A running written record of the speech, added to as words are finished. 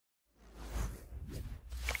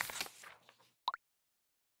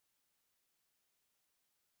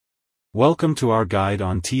Welcome to our guide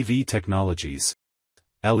on TV technologies,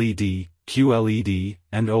 LED, QLED,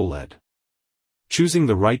 and OLED. Choosing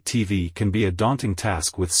the right TV can be a daunting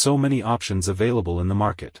task with so many options available in the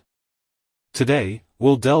market. Today,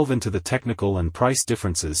 we'll delve into the technical and price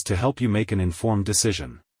differences to help you make an informed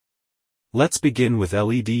decision. Let's begin with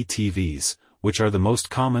LED TVs, which are the most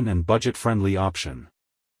common and budget-friendly option.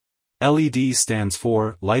 LED stands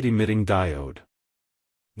for light-emitting diode.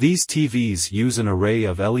 These TVs use an array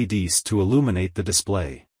of LEDs to illuminate the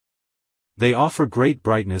display. They offer great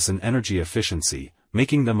brightness and energy efficiency,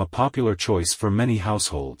 making them a popular choice for many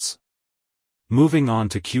households. Moving on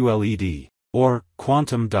to QLED, or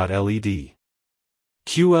quantum.LED.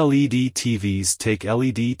 QLED TVs take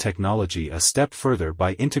LED technology a step further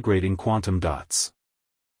by integrating quantum dots.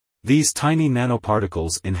 These tiny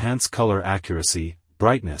nanoparticles enhance color accuracy,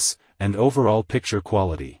 brightness, and overall picture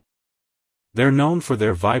quality. They're known for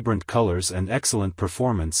their vibrant colors and excellent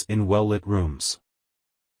performance in well-lit rooms.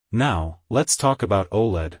 Now, let's talk about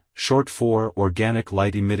OLED, short for Organic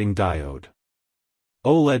Light-Emitting Diode.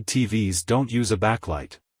 OLED TVs don't use a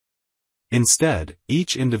backlight. Instead,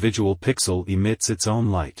 each individual pixel emits its own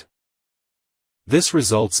light. This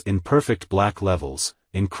results in perfect black levels,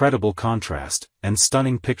 incredible contrast, and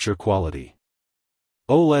stunning picture quality.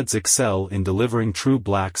 OLEDs excel in delivering true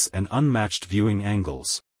blacks and unmatched viewing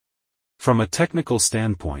angles. From a technical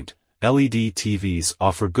standpoint, LED TVs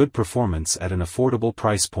offer good performance at an affordable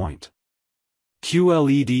price point.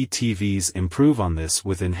 QLED TVs improve on this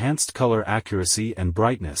with enhanced color accuracy and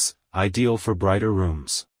brightness, ideal for brighter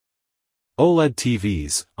rooms. OLED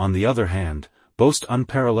TVs, on the other hand, boast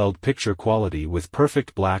unparalleled picture quality with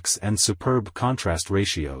perfect blacks and superb contrast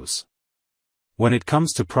ratios. When it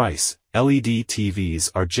comes to price, LED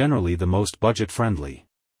TVs are generally the most budget-friendly.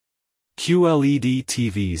 QLED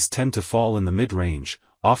TVs tend to fall in the mid-range,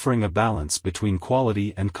 offering a balance between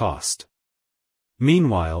quality and cost.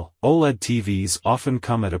 Meanwhile, OLED TVs often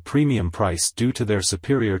come at a premium price due to their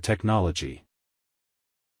superior technology.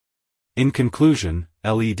 In conclusion,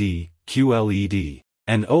 LED, QLED,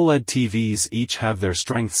 and OLED TVs each have their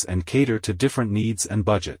strengths and cater to different needs and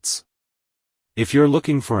budgets. If you're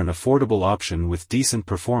looking for an affordable option with decent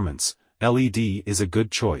performance, LED is a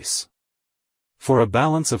good choice. For a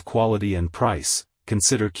balance of quality and price,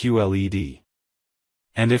 consider QLED.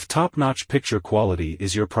 And if top-notch picture quality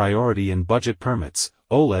is your priority and budget permits,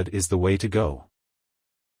 OLED is the way to go.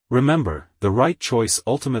 Remember, the right choice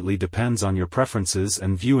ultimately depends on your preferences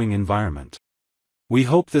and viewing environment. We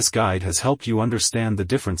hope this guide has helped you understand the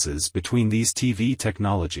differences between these TV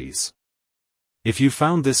technologies. If you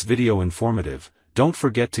found this video informative, don't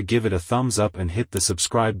forget to give it a thumbs up and hit the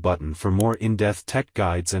subscribe button for more in-depth tech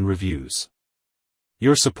guides and reviews.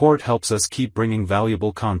 Your support helps us keep bringing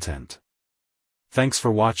valuable content. Thanks for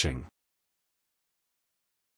watching.